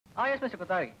Ah, yes, Mr.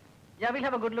 Kothari. Yeah, we'll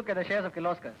have a good look at the shares of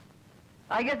Kirloskar.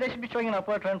 I guess they should be showing an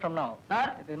upward trend from now. Sir,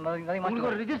 nothing much.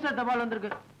 உங்களுக்கு register தபால்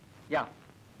வந்திருக்கு. Yeah,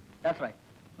 that's right.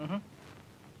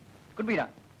 Could be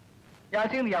done. Yeah, I'll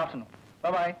see you in the afternoon.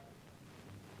 Bye-bye.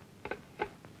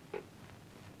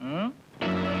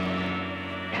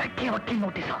 எனக்கே வக்கீல்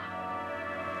நோட்டீஸா?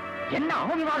 என்ன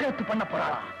அவவிவாகரத்து பண்ண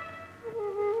போறாளா?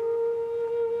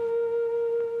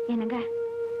 என்னங்க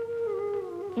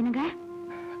என்னங்க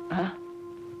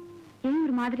ஏன்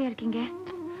ஒரு மாதிரியா இருக்கீங்க?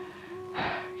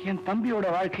 என் தம்பியோட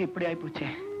வாழ்க்கை இப்படி ஆயிப்போச்சே.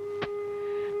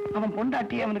 அவன்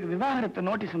பொண்டாட்டி அவனுக்கு விவாகரத்து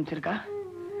நோட்டீஸ் அனுப்பிச்சிருக்கா.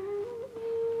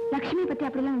 லட்சுமி பத்தி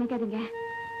அப்படிலாம் நினைக்காதீங்க.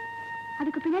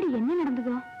 அதுக்கு பின்னாடி என்ன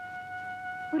நடந்ததோ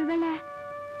ஒருவேளை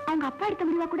அவங்க அப்பா எடுத்த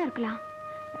முடிவா கூட இருக்கலாம்.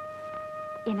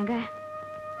 என்னங்க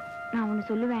நான் ஒண்ணு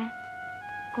சொல்லுவேன்,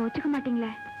 கோச்சுக்க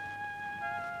மாட்டீங்களே?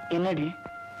 என்னடி?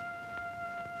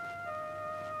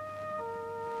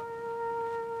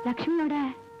 லட்சுமியோட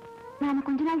நாம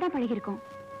கொஞ்ச நாள் தான் பழகிருக்கோம்.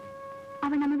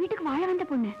 அவன் நம்ம வீட்டுக்கு வாழ வந்த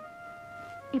பொண்ணு.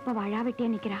 இப்ப வாழா வெட்டியா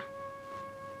நிக்கிறா.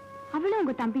 அவளும்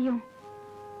உங்க தம்பியும்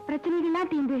பிரச்சனைகள்லாம்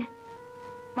தீர்ந்து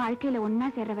வாழ்க்கையில ஒன்னா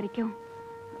சேர்ற வரைக்கும்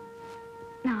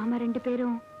நாம 2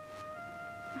 பேரும்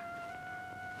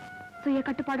சுய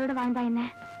கட்டுப்பாடோட வாழ்ந்தா என்ன?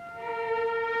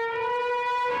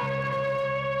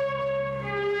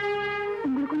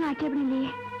 உங்களுக்கும் ஆட்சேபம்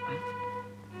இல்லையே?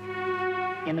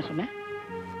 என்ன சொன்ன?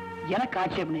 எனக்கு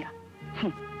ஆட்சேபனையா?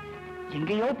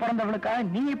 எங்கேயோ பிறந்தவளுக்கா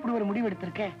நீ இப்படி ஒரு முடிவு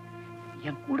எடுத்திருக்க?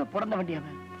 என் கூட பிறந்த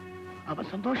வேண்டியவன் அவன்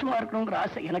சந்தோஷமா இருக்கணுங்கிற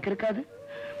ஆசை எனக்கு இருக்காது.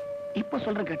 இப்ப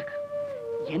சொல்ற கேட்டுக்க,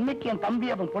 என்னைக்கு என் தம்பி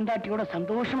அவன் பொண்டாட்டியோட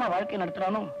சந்தோஷமா வாழ்க்கை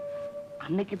நடத்துறானோ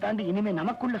அன்னைக்கு தாண்டி இனிமே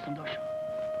நமக்குள்ள சந்தோஷம்.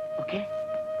 Okay,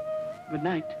 good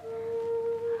night.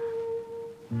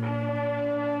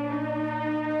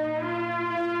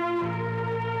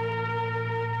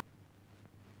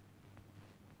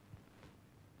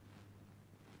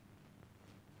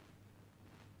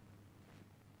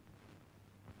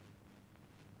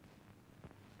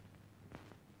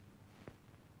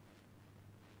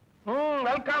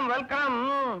 Welcome welcome.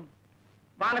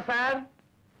 வாங்க சார்,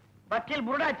 வக்கீல்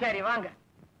புருடாச்சாரி வாங்க.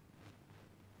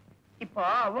 இப்போ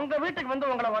உங்க வீட்டுக்கு வந்து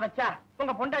உங்களை உடைச்சா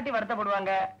உங்க பொண்டாட்டி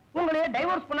வருத்தப்படுவாங்க, உங்களையே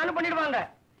டைவோர்ஸ் பண்ணாலும் பண்ணிடுவாங்க.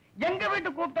 எங்க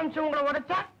வீட்டுக்கு கூப்பிட்டு உங்களை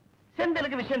உடைச்சா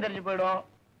செந்திலுக்கு விஷயம் தெரிஞ்சு போயிடும்.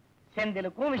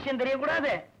 செந்திலுக்கும் விஷயம்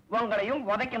தெரியக்கூடாது, உங்களையும்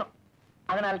உதைக்கணும்.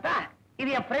 அதனால்தான் இது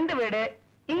என் ஃப்ரெண்டு வீடு,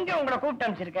 இங்க உங்களை கூப்பிட்டு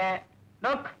அனுப்பிச்சிருக்கேன்.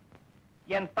 லோக்,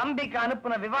 என் தம்பிக்கு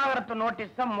அனுப்புன விவாகரத்து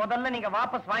நோட்டீஸ முதல்ல நீங்க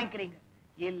வாபஸ் வாங்கிக்கிறீங்க.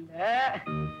 இல்ல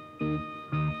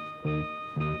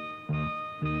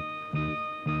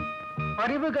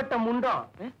அறிவு கட்ட முண்டம்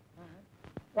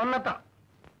ஒன்னதான்.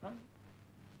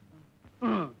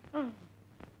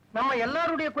 நம்ம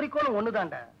எல்லாருடைய குறிக்கோளும்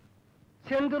ஒண்ணுதாண்ட.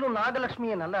 செந்திலும்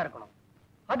நாகலட்சுமியும் நல்லா இருக்கணும்.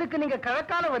 அதுக்கு நீங்க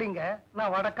கிழக்கால வரீங்க,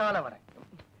 நான் வடக்கால வரேன்.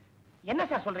 என்ன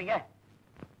சார் சொல்றீங்க?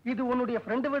 இது உன்னுடைய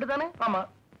ஃப்ரெண்டு வீடு தானே? ஆமா.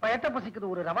 எட்ட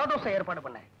பசிக்குது, ஒரு ரவா தோசை ஏற்பாடு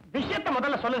பண்ண. விஷயத்தை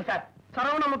முதல்ல சொல்லுங்க சார்.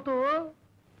 சரவணமுத்து,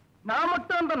 நான்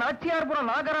மட்டும் அந்த நாச்சியார்புரம்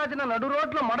நாகராஜனை நடு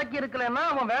ரோட்ல மடக்கி இருக்கலன்னா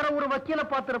அவன் வேற ஒரு வக்கீல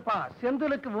பார்த்திருப்பான்.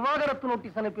 செந்திலுக்கு விவாகரத்து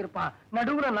நோட்டீஸ் அனுப்பியிருப்பான்.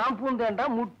 நடுவுல நான் பூந்தேன்டா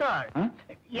முட்டாள்.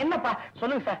 என்னப்பா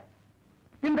சொல்லுங்க சார்.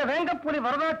 இந்த வேங்கப்புலி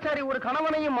வரதாச்சாரி ஒரு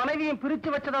கணவனையும் மனைவியும்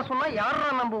பிரிச்சு வச்சதா சொன்னா யாரா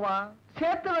நம்புவான்?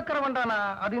 சேர்த்து வைக்கிறவன்டானா?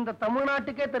 அது இந்த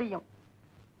தமிழ்நாட்டுக்கே தெரியும்.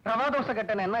 ரவா தோசை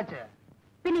கட்டண என்னாச்சு?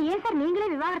 பின்ன ஏன் சார் நீங்களே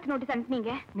விவாகரத்து நோட்டீஸ்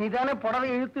அனுப்புனீங்க? நீதானே புடவை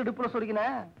இழுத்து இடுப்புல சொருகின.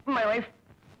 மை வைஃப்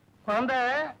குழந்தை,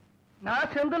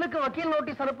 நான் செந்திலுக்கு வக்கீல்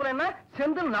நோட்டீஸ் அனுப்புறேன்னா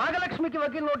செந்தில் நாகலட்சுமிக்கு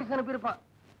வக்கீல் நோட்டீஸ் அனுப்பியிருப்பான்.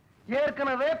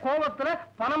 ஏற்கனவே கோபத்துல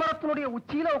பனமரத்தினுடைய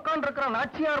உச்சியில உட்கார்ந்து இருக்கிற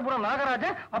நாச்சியார்புரம்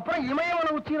நாகராஜன் அப்புறம்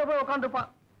இமயமலை உச்சியில போய் உட்காந்துருப்பான்.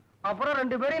 அப்புறம்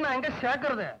 2 பேரையும் நான் எங்க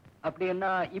சேர்க்கறது? அப்படி என்ன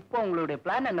இப்போ உங்களுடைய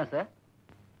பிளான் என்ன சார்?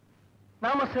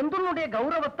 நாம செந்திலுடைய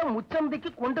கௌரவத்தை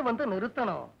முச்சந்திக்கு கொண்டு வந்து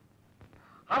நிறுத்தணும்.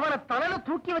 அவனை தலையில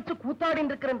தூக்கி வச்சு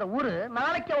கூத்தாடின்னு இருக்கிற இந்த ஊரு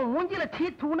நாளைக்கு அவன் மூஞ்சில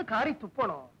சீத்தூன்னு காரி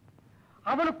துப்பணும்.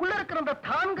 அவனுக்குள்ள இருக்கிற அந்த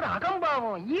தான்கிற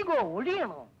அகம்பாவம், ஈகோ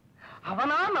ஒழியணும்.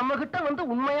 அவனா நம்ம கிட்ட வந்து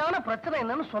உண்மையான பிரச்சனை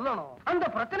என்னன்னு சொல்லணும். அந்த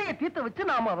பிரச்சனையை தீர்த்து வச்சு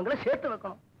நாம அவங்கள சேர்த்து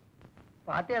வைக்கணும்.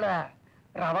 பாத்தேடா,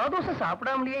 ரவா தோசை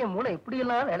சாப்பிடாமலேயே என் மூளை எப்படி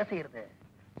எல்லாம் வேலை செய்யறது.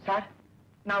 சார்,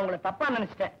 நான் உங்களை தப்பா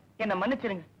நினைச்சிட்டேன், என்ன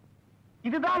மன்னிச்சிருங்க.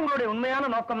 இதுதான் உங்களுடைய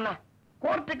உண்மையான நோக்கம்னா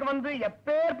கோர்ட்டுக்கு வந்து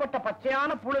எப்பேற்பட்ட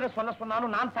பச்சையான புழுக சொல்ல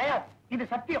சொன்னாலும் நான் தயார். இது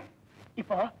சத்தியம்.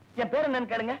 இப்போ என் பேர்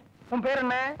என்னன்னு கேளுங்க. உன் பேர்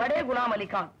என்ன? படே குலாம்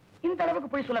அலிகான். இந்த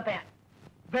அளவுக்கு போய் சொல்ல தயார்.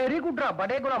 வெரி குட்ரா,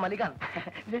 படே குலாம் அலிகான்.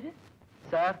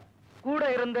 சார், கூட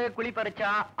இருந்து குளிப்பறிச்சா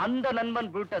அந்த நண்பன்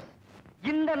புரூட்டஸ்,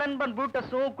 இந்த நண்பன்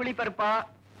புரூட்டஸும் குளிப்பறிப்பா.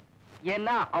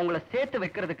 ஏன்னா அவங்கள சேர்த்து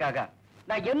வைக்கிறதுக்காக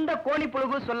நான் எந்த கோழி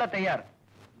புழுகும் சொல்ல தயார்.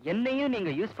 என்னையும்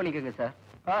நீங்க யூஸ் பண்ணிக்கோங்க sir.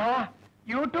 Aha,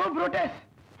 you two Brutus.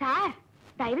 Sir,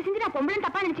 தயவு செஞ்சு நான் பொம்பளை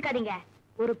தப்பா நினைச்சுக்காதீங்க.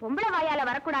 ஒரு பொம்பளை வாயால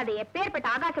வரக்கூடாது எப்பேற்பட்ட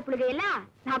ஆகாச புழுகை எல்லாம்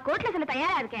நான் கோர்ட்ல சொல்ல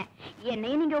தயாரா இருக்கேன்.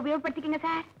 என்னையும் நீங்க உபயோகப்படுத்திக்கங்க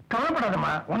சார்.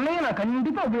 கவலைப்படாதம்மா, உன்னையும் நான்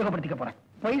கண்டிப்பா உபயோகப்படுத்திக்க போறேன்.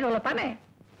 பொய் சொல்லத்தானே?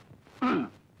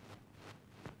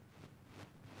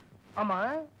 ஆமா,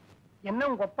 என்ன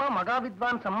உங்க அப்பா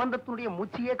மகாவித்வான் சம்பந்தத்துடைய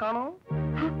மூச்சியே காணோம்?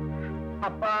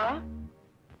 அப்பா,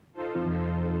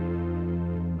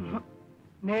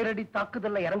 நேரடி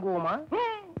தாக்குதல்ல இறங்குவோமா?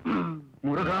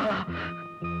 முருகா,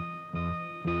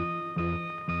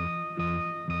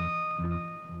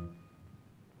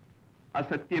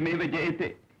 அசத்தியமேவ ஜெயத்தே,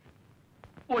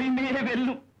 பொய்மே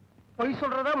வெல்லும். பொய்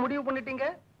சொல்றதா முடிவு பண்ணிட்டீங்க,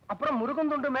 அப்புறம்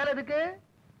முருகன் துண்டு மேல எதுக்கு?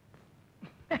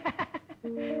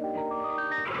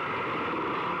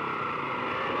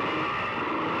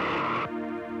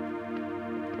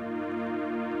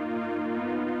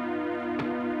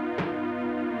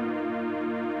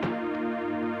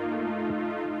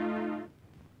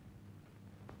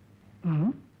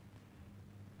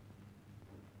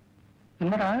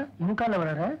 என்னடா இன்கால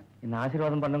வர? என்ன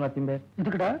ஆசீர்வாதம் பண்ணுங்க அத்திம்பேர்.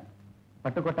 எதுக்குடா?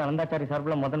 பட்டுக்கோட்டை அனந்தாச்சாரி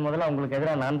சார்பில் முதல்ல உங்களுக்கு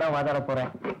எதிராக நான் தான் வாதாட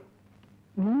போறேன்.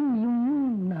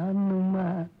 நீயும் நானுமா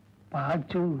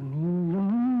பாச்சு,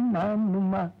 நீயும்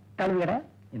நானுமா தழுவிடா.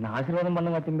 என்ன ஆசீர்வாதம்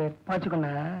பண்ணுங்க அத்திம்பேர்.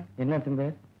 பாச்சுக்கண்ணா. என்ன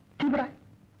அத்திம்பேர்?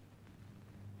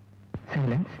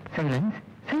 Silence, silence,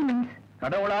 silence.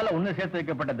 கடவுளால ஒண்ணு சேர்த்து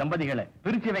வைக்கப்பட்ட தம்பதிகளை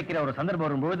பிரிச்சு வைக்கிற ஒரு சந்தர்ப்பம்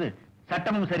வரும்போது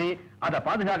சட்டமும் சரி, அதை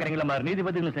பாதுகாக்கிறீங்கள மாதிரி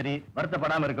நீதிபதிகளும் சரி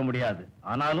வருத்தப்படாம இருக்க முடியாது.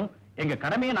 ஆனாலும் எங்க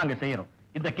கடமையை நாங்க செய்யறோம்.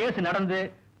 இந்த கேஸ் நடந்து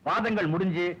வாதங்கள்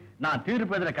முடிஞ்சு நான்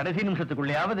தீர்ப்பு எழுதுற கடைசி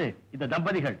நிமிஷத்துக்குள்ளேயாவது இந்த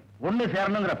தம்பதிகள் ஒண்ணு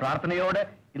சேரணுங்கிற பிரார்த்தனையோட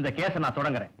இந்த கேஸை நான்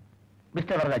தொடங்குறேன்.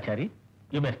 Mister Varadachari,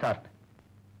 you may start.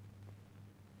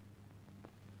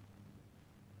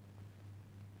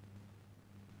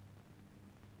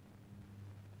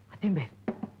 அத்திம்பேர்,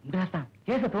 இந்த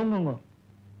கேஸை துவங்குங்க.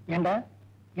 ஏண்டா,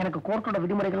 எனக்கு கோர்ட்டோட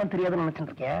விதிமுறைகள்லாம் தெரியாதுன்னு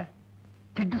நினைச்சுட்டு இருக்கேன்.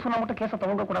 சிட்டு சொன்னா மட்டும் கேஸ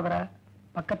துவங்க கூடாதுடா.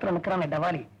 பக்கத்துல நிக்கிறான்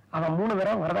டவாலி, அவன் 3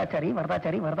 பேரும் வரதாச்சாரி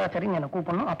வரதாச்சாரி வரதாச்சாரின்னு என்ன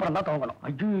கூப்பிடணும், அப்புறம் தான் துவங்கணும்.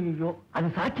 ஐயோ,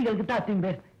 அது சாட்சிகளுக்கு தான்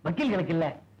அத்திம்பேர், வக்கீல்களுக்கு இல்ல.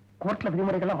 கோர்ட்ல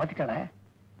விதிமுறைகள்லாம் மாத்திட்டாடா,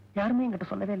 யாருமே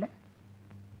என்கிட்ட சொல்லவே இல்லை.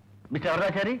 Mister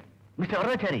Varadachari, mister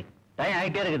Varadachari, time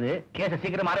ஆயிட்டே இருக்குது, கேஸை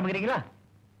சீக்கிரம் ஆரம்பிக்கிறீங்களா?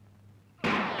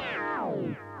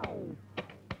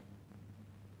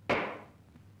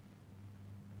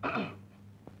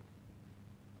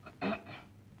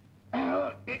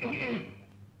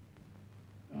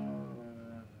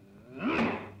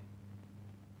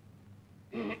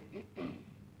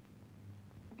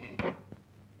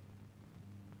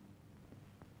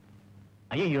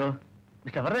 ஐயோ,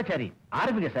 மிஸ்டர் வரதாச்சாரி,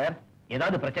 ஆரம்பிங்க சார்.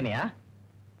 ஏதாவது பிரச்சனையா?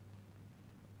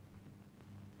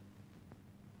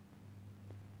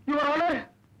 Your honour,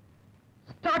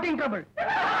 starting trouble.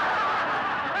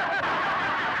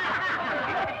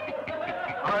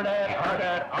 Order,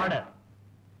 order, order.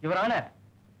 Your honour,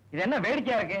 இது என்ன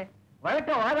வேடிக்கையா இருக்கு?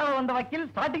 வழக்க வாதாட வந்த வக்கீல்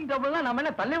ஸ்டார்டிங் ட்ரபிள்னா நம்ம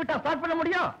என்ன தள்ளி விட்டா ஸ்டார்ட் பண்ண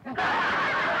முடியும்?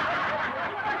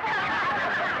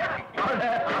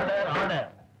 Order, order, order.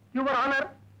 Your honour,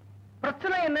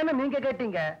 பிரச்சனை என்னன்னு நீங்க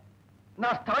கேட்டீங்க,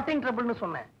 நான் ஸ்டார்டிங் ட்ரபிள்னு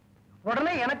சொன்னேன்.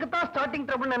 உடனே எனக்கு தான் ஸ்டார்டிங்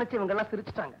ட்ரபிள் நினைச்சு இவங்க எல்லாம்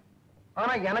சிரிச்சுட்டாங்க.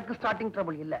 ஆனா எனக்கு ஸ்டார்டிங்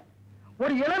ட்ரபிள் இல்ல.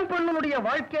 ஒரு இளம் பெண்ணுடைய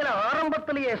வாழ்க்கையில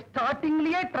ஆரம்பத்திலேயே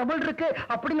ஸ்டார்டிங்லயே ட்ரபிள் இருக்கு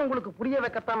அப்படின்னு உங்களுக்கு புரிய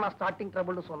வைக்கத்தான் நான் ஸ்டார்டிங்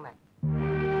ட்ரபிள்னு சொன்னேன்.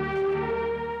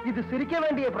 இது சிரிக்க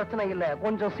வேண்டிய பிரச்சனை இல்ல,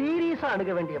 கொஞ்சம் சீரியஸா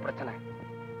அணுக வேண்டிய பிரச்சனை.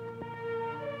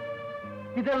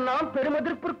 இதெல்லாம்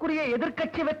பெருமெதிர்ப்பிற்குரிய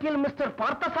எதிர்க்கட்சி வக்கீல் மிஸ்டர்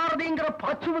பார்த்தசாரதிங்கிற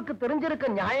பாச்சுவுக்கு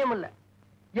தெரிஞ்சிருக்க நியாயம் இல்ல.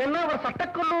 ஏன்னா அவர்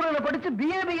சட்டக்கல்லூரியில படிச்சு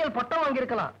பிஏபிஎல் பட்டம்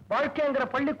வாங்கியிருக்கலாம். வாழ்க்கைங்கிற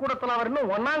பள்ளிக்கூடத்துல அவர் இன்னும்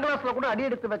 1ஆம் கிளாஸ்ல கூட அடி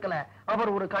எடுத்து வைக்கல. அவர்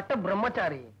ஒரு கட்ட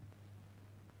பிரம்மச்சாரி.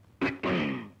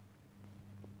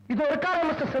 இது இருக்காரு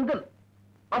மிஸ்டர் செந்தில்,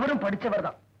 அவரும் படிச்சவர்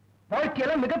தான்.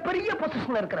 வாழ்க்கையில மிகப்பெரிய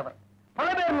பொசிஷன்ல இருக்கிறவர். பல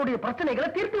பேருடைய பிரச்சனைகளை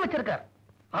தீர்த்து வச்சிருக்கார்.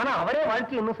 ஆனா அவரே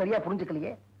வாழ்க்கையை இன்னும் சரியா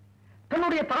புரிஞ்சுக்கலையே.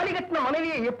 தன்னுடைய தாலி கட்டின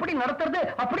மனைவியை எப்படி நடத்துறது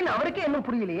அப்படின்னு அவருக்கே இன்னும்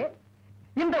புரியலையே.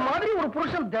 இந்த மாதிரி ஒரு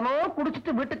புருஷன் தினம்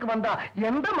குடிச்சிட்டு வீட்டுக்கு வந்தா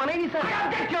எந்த மனைவி சார்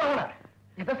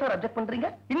எதை சார் அப்செக்ட் பண்றீங்க?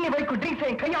 இன்னி வரைக்கும் ட்ரிங்க்ஸ்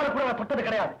என் கையால கூட நான் தொட்டது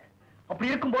கிடையாது.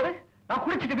 அப்படி இருக்கும்போது நான்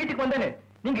குடிச்சிட்டு வீட்டுக்கு வந்தேன்னு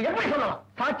நீங்க எப்படி சொல்லலாம்?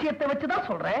 சாட்சியத்தை வச்சுதான்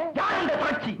சொல்றேன். யார் இந்த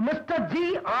சாட்சி? Mister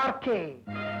GRK.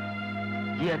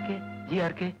 GRK,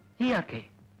 GRK, GRK.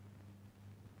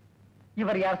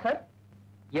 இவர் யார் சார்?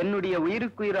 என்னுடைய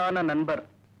உயிருக்குயிரான நண்பர்.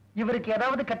 இவருக்கு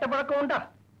ஏதாவது கெட்ட பழக்கம் உண்டா?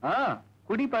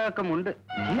 குடி பழக்கம் உண்டு.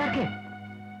 GRK.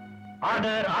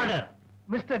 Order, order.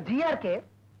 Mister GRK,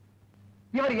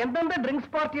 இவர் எந்தெந்த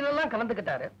ட்ரிங்க்ஸ் பார்ட்டில எல்லாம்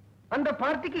கலந்துகிட்டாரு, அந்த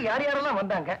பார்ட்டிக்கு யார் யாரெல்லாம்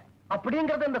வந்தாங்க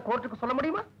அப்படிங்கறத இந்த கோர்ட்டுக்கு சொல்ல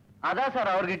முடியுமா? அதான்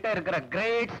சார் அவர்கிட்ட இருக்கிற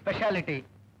கிரேட் ஸ்பெஷாலிட்டி.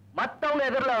 மத்தவங்க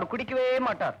எதிரில் அவர் குடிக்கவே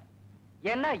மாட்டார்.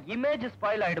 ஏன்னா இமேஜ்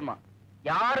ஸ்பாயில் ஆயிடுமா.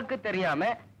 யாருக்கு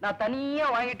தெரியாம நான் தனியா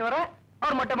வாங்கிட்டு வர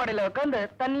அவர் மொட்டை மாடியில உட்கார்ந்து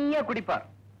தனியா குடிப்பார்.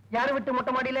 யாரு வீட்டு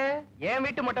மொட்டை மாடியில? என்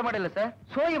வீட்டு மொட்டை மாடியில சார்.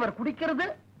 சோ இவர் குடிக்கிறது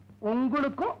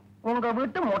உங்களுக்கும் உங்க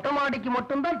வீட்டு மொட்டை மாடிக்கு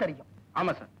மட்டும்தான் தெரியும்.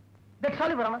 ஆமா sir. That's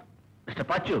all your honour. Mister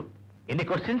பாச்சு, any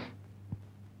questions?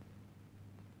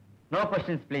 No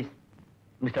questions, please.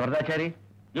 Mr. Vardachari,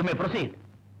 you may proceed.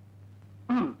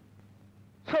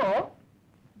 So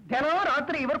தினம்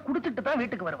ராத்திரி இவர் குடிச்சிட்டு தான்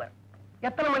வீட்டுக்கு வருவார்.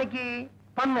 எத்தனை மணிக்கு?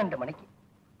 12 மணிக்கு.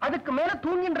 அதுக்கு மேல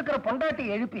தூங்கிட்டு இருக்கிற பொண்டாட்டி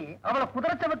எழுப்பி அவளை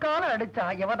குதிரைச்சவுக்கால அடிச்சா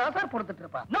எவதான் சார் பொறுத்துட்டு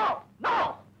இருப்பா? நோ நோ,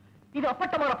 இது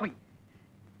அப்பட்டமான பொய்.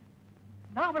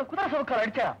 நான் அவளை குதிரைச்சவுக்கால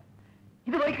அடிச்சா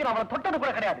இது வரைக்கும் நான் அவளை தொட்டது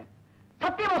கூட கிடையாது.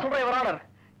 சத்தியமா சொல்றேன் யுவர் ஆனர்,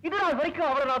 இது நாள் வரைக்கும்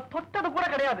அவளை நான் தொட்டது கூட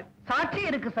கிடையாது. சாட்சி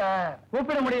இருக்கு சார்.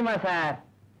 கூப்பிட முடியுமா சார்?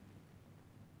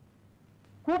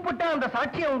 கூப்பிட்டா அந்த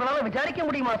சாட்சியை உங்களால விசாரிக்க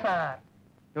முடியுமா சார்?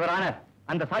 யுவர் ஆனர்,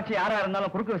 அந்த சாட்சி யாரா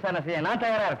இருந்தாலும் குறுக்கு விசாரணை செய்ய நான்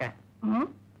தயாரா இருக்கேன்.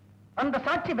 அந்த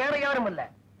சாட்சி வேற யாரும் இல்ல,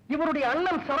 இவருடைய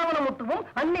அண்ணன் சரவணமுத்துவும்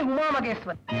அண்ணி உமா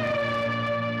மகேஸ்வரன்.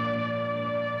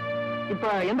 இப்ப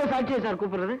எந்த சாட்சியை சார்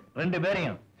கூப்பிடுறது? 2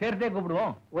 பேரையும் சேர்த்தே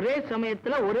கூப்பிடுவோம். ஒரே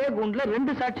சமயத்துல ஒரே கூண்டுல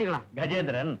 2 சாட்சிகளா?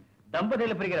 கஜேந்திரன்,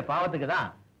 தம்பதியில பிரிக்கிற பாவத்துக்கு தான்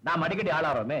நாம் அடிக்கடி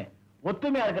ஆளாரோமே.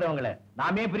 ஒத்துமையா இருக்கிறவங்களை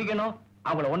நாமே பிரிக்கணும்.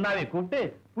 அவங்கள ஒன்னாவே கூப்பிட்டு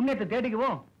புண்ணியத்தை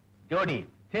தேடிக்குவோம். ஜோடி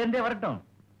சேர்ந்தே வரட்டும்.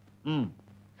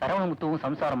 சரவணமுத்துவும்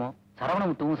சம்சாரமோ,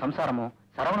 சரவணமுத்துவும் சம்சாரமோ,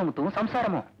 சரவணமுத்துவும்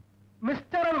சம்சாரமோ.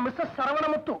 மிஸ்டர் அண்ட் மிஸ்ஸஸ்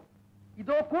சரவணமுத்து,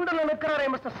 இதோ கூண்டல நிற்கிறாரே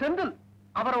மிஸ்டர் செந்தில்,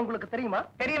 அவர் உங்களுக்கு தெரியுமா?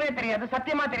 தெரியவே தெரியாது,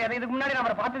 சத்தியமா தெரியாது. இதுக்கு முன்னாடி நான்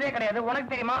அவரை பார்த்ததே கிடையாது.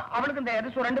 உனக்கு தெரியுமா? அவளுக்கும் தெரியாது.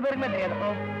 2 பேருக்குமே தெரியாது.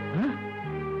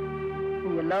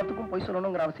 நீ எல்லாத்துக்கும் போய்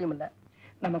சொல்லணுங்கிற அவசியம் இல்ல.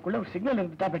 நமக்குள்ள ஒரு சிக்னல்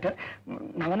இருந்துட்டா பெட்டர்.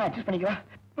 நான் வேணா அட்ஜஸ்ட் பண்ணிக்குவா.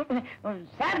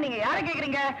 சார், நீங்க யாரை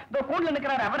கேக்குறீங்க? இதோ கூண்டுல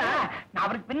நிக்கிறாரு அவரா? நான்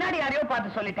அவருக்கு பின்னாடி யாரையோ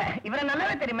பார்த்து சொல்லிட்டேன். இவரை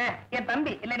நல்லாவே தெரியுமே, என்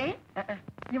தம்பி இல்லடி.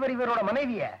 இவர் இவரோட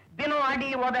மனைவிய தினம் அடி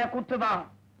ஓத குத்துதான்.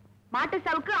 மாட்டு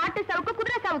சவுக்கு, ஆட்டு சவுக்கு,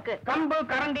 குதிரை சவுக்கு, கம்பு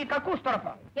கரண்டி கக்கூஸ்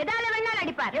தொடப்பா. எதால வேணாலும்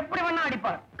அடிப்பார். எப்படி வேணா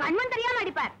அடிப்பார். கண்ணும் தெரியாம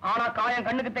அடிப்பார். ஆனா காயம்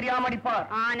கண்ணுக்கு தெரியாம அடிப்பார்.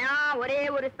 ஆனா ஒரே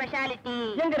ஒரு ஸ்பெஷாலிட்டி,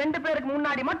 எங்க 2 பேருக்கு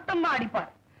முன்னாடி மட்டும் தான் அடிப்பார்.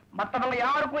 மத்தவங்க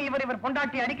யாருக்கும் இவர்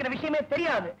பொண்டாட்டி அடிக்கிற விஷயமே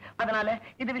தெரியாது. அதனால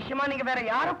இது விஷயமா நீங்க வேற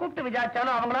யாரை கூப்பிட்டு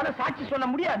விசாரிச்சாலும் அவங்களால சாட்சி சொல்ல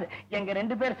முடியாது. எங்க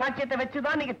 2 பேர் சாட்சியத்தை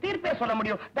வச்சுதான் நீங்க தீர்ப்பே சொல்ல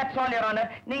முடியும். That's all your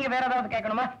honour. நீங்க வேற ஏதாவது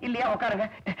கேட்கணுமா? இல்லையா? உட்காருங்க.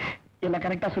 எல்லாம்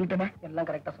கரெக்டா சொல்லிட்டேன். எல்லாம்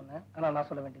கரெக்டா சொன்னேன். ஆனா நான்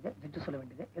சொல்ல வேண்டியது, ஜட்ஜ் சொல்ல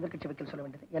வேண்டியது, எதிர்க்கட்சி வக்கீல் சொல்ல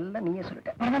வேண்டியது எல்லாம் நீயே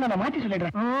சொல்லிட்டேன். நான் மாத்தி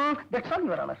சொல்லிடுறேன். That's all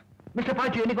your honour. Mister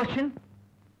பாச்சு, any question?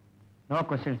 No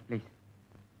questions please.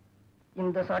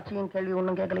 இந்த சாட்சியின் கேள்வி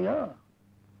ஒண்ணும் கேட்கலையோ?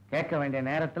 கேட்க வேண்டிய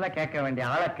நேரத்துல கேட்க வேண்டிய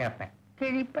ஆளை கேட்பேன்.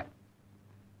 கிழிப்ப.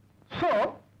 சோ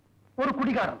ஒரு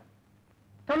குடிகாரன்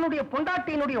தன்னுடைய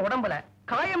பொண்டாட்டியினுடைய உடம்புல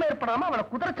காயம் ஏற்படாம அவளை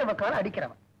குதிரைச்சவக்கால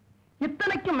அடிக்கிறவன்.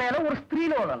 இத்தனைக்கு மேல ஒரு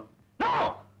ஸ்திரீலோலன். No!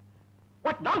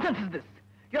 What nonsense is this?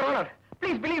 Your honour,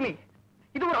 please believe me.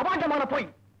 இது ஒரு அபாண்டமான பொய்.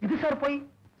 இது சார் பொய்.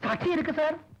 சாட்சி இருக்கு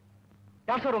சார்.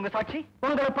 யார் சார் உங்க சாட்சி?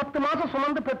 உங்களை 10 மாசம்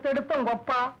சுமந்து பெத்தெடுத்த உங்க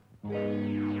அப்பா.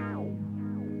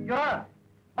 யுவர் ஆனர்,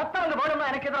 மத்தவங்க வேணும்னா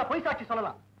எனக்கு எதிராக பொய் சாட்சி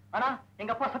சொல்லலாம். ஆனா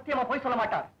எங்க அப்பா சத்தியமா பொய் சொல்ல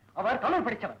மாட்டார். அவர் தமிழ்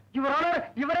படிச்சவர். யுவர் ஆனர்,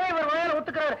 இவரே இவர் வாயால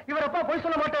ஒத்துக்கிறார் இவர் அப்பா பொய்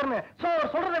சொல்ல மாட்டாருன்னு. சோ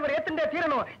சொல்றதை இவர் ஏத்துட்டே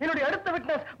தீரணும். என்னுடைய அடுத்த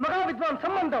விட்னஸ் மகா வித்வான்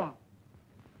சம்பந்தம்.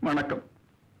 வணக்கம்.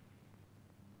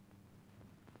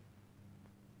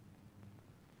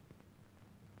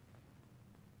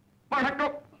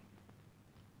 வணக்கம்.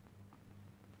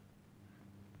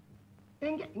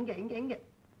 இங்க இங்க இங்க இங்க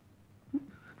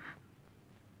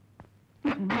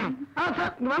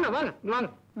சார், வாங்க வாங்க வாங்க.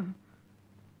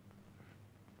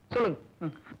 சொல்லுங்க.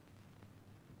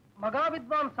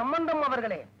 மகாவித்வான் சம்பந்தம்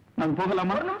அவர்களே, நாங்க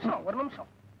போகலாமா? ஒரு நிமிஷம்.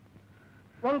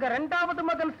 உங்க 2வது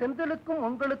மகன் செந்திலுக்கும்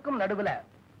உங்களுக்கும் நடுவுல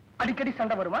அடிக்கடி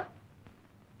சண்டை வருமா?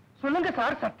 சொல்லுங்க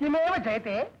சார், சத்தியமேவ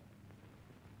ஜெயத்தே.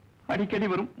 அடிக்கடி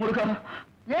வரும் முருகா.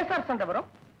 ஏன் சார் சண்டை வரும்?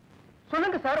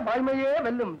 சொல்லுங்க சார், வாய்மையே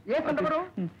வெல்லும். ஏன் சண்டை வரும்?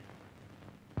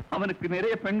 அவனுக்கு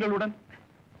நிறைய பெண்களுடன்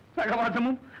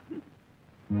சகவாசமும்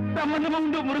சம்பந்தமும்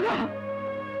உண்டு முருகா.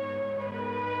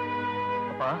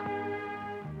 அப்பா,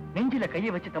 நெஞ்சில கையை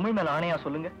வச்சு தமிழ் மேல ஆணையா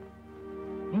சொல்லுங்க,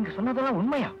 நீங்க சொன்னதெல்லாம்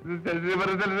உண்மையா?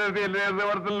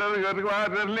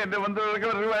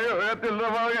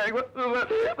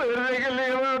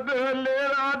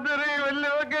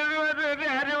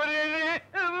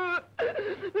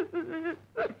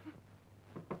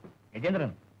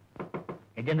 கஜேந்திரன்,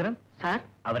 கஜேந்திரன் சார்,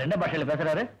 அவர் என்ன பாஷையில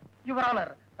பேசுறாரு? யுவர்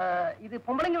ஆனர், இது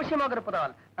பொம்பளைங்க விஷயமாக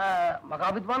இருப்பதால்,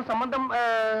 மகாவித்வான் சம்பந்தம்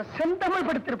செந்தமிழ்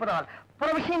படுத்திருப்பதால்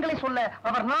பல விஷயங்களை சொல்ல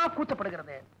அவர் நான்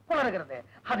கூச்சப்படுகிறது, குளறுகிறது.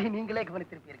 அதை நீங்களே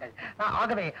கவனித்திருப்பீர்கள்.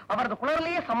 ஆகவே அவரது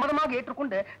குளரிலேயே சம்மதமாக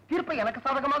ஏற்றுக்கொண்டு தீர்ப்பை எனக்கு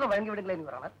சாதகமாக வழங்கி விடுங்களேன்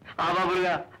யுவர் ஆனர். ஆமா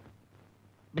முருகா.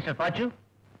 மிஸ்டர் பாச்சு,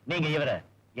 நீங்க இவரை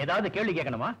ஏதாவது கேள்வி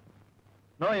கேட்கணுமா?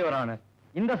 நோ யுவர் ஆனர்,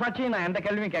 இந்த சாட்சியை நான் எந்த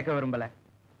கேள்வியும் கேட்க விரும்பல.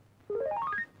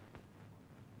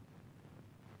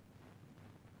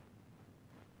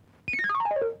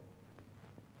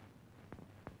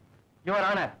 யுவர்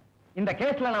ஆனர், இந்த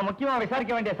கேஸ்ல நான் முக்கியமா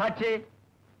விசாரிக்க வேண்டிய சாட்சி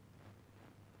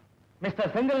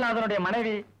மிஸ்டர் செந்தில்நாதனுடைய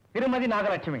மனைவி திருமதி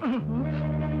நாகலட்சுமி.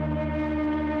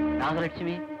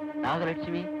 நாகலட்சுமி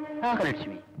நாகலட்சுமி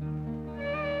நாகலட்சுமி.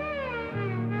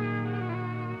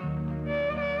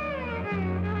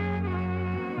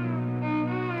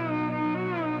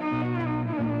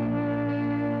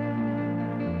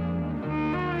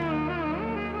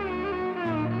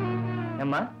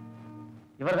 அம்மா,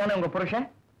 இவர்தானே உங்க புருஷன்?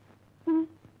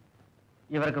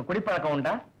 இவருக்கு குடிப்பழக்கம்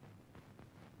உண்டா?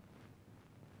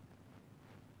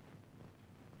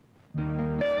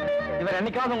 இவர்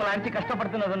என்னைக்காவது உங்களை அடிச்சு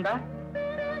கஷ்டப்படுத்தினதுண்டா?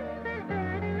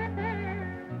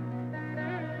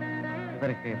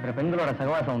 இவருக்கு பிற பெண்களோட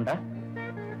சகவாசம் உண்டா?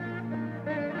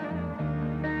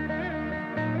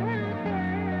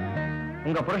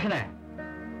 உங்க புருஷனை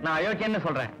நான் அயோக்கியன்னு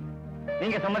சொல்றேன்,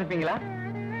 நீங்க சம்மதிப்பீங்களா?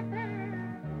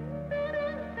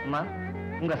 அம்மா,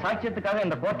 உங்க சாட்சியத்துக்காக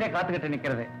இந்த கோர்ட்டே காத்துக்கிட்டு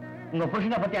நிக்கிறது. உங்க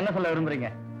புருஷனை பத்தி என்ன சொல்ல விரும்புறீங்க?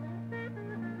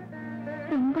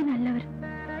 ரொம்ப நல்லவர்.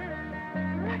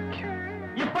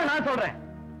 இப்ப நான் சொல்றேன்,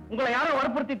 உங்களை யாரும்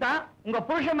வற்புறுத்தித்தான் உங்க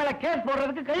புருஷன் மேல கேஸ்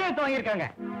போடுறதுக்கு கையெழுத்து வாங்கியிருக்காங்க.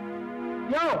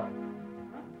 யோ,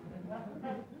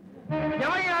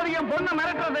 எவையாவது என் பொண்ணை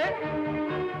மிரட்டுறது?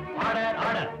 Order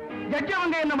order. ஜட்ஜ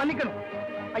வந்து என்ன மன்னிக்கணும்.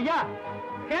 ஐயா,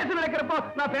 கேஸ் நடக்கிறப்போ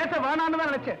நான் பேச வேணான்னு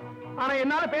தான் நினைச்சேன். ஆனா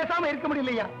என்னால பேசாம இருக்க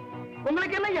முடியலையா.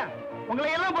 உங்களுக்கு என்னய்யா, உங்களை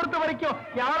எல்லாம் பொறுத்த வரைக்கும்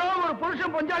யாரோ ஒரு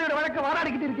புருஷன் பொஞ்சாலியோட வழக்கு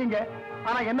வாராடிக்கிட்டு இருக்கீங்க.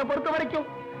 ஆனா என்ன பொறுத்த வரைக்கும்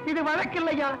இது வழக்கு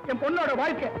இல்லையா, என் பொண்ணோட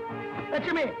வாழ்க்கை.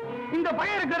 லட்சுமி, இந்த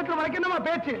பையன் இருக்கிற வரைக்கும் என்னமா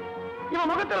பேச்சு? இவன்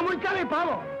முகத்துல முடிச்சாலே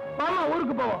பாவம். பாவம்,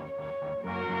 ஊருக்கு போவோம்.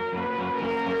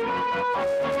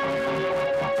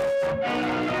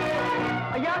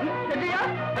 ஐயா, லட்சுமியா,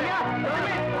 ஐயா,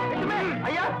 லட்சுமி, லட்சுமி,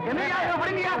 ஐயா, என்னையா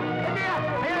விடுங்கயா, லட்சுமியா,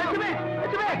 ஐயா, லட்சுமி,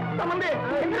 லட்சுமி, சம்பந்தி,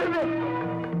 எங்க இருந்து?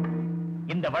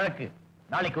 இந்த வழக்கு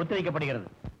நாளைக்கு ஒத்திவைக்கப்படுகிறது.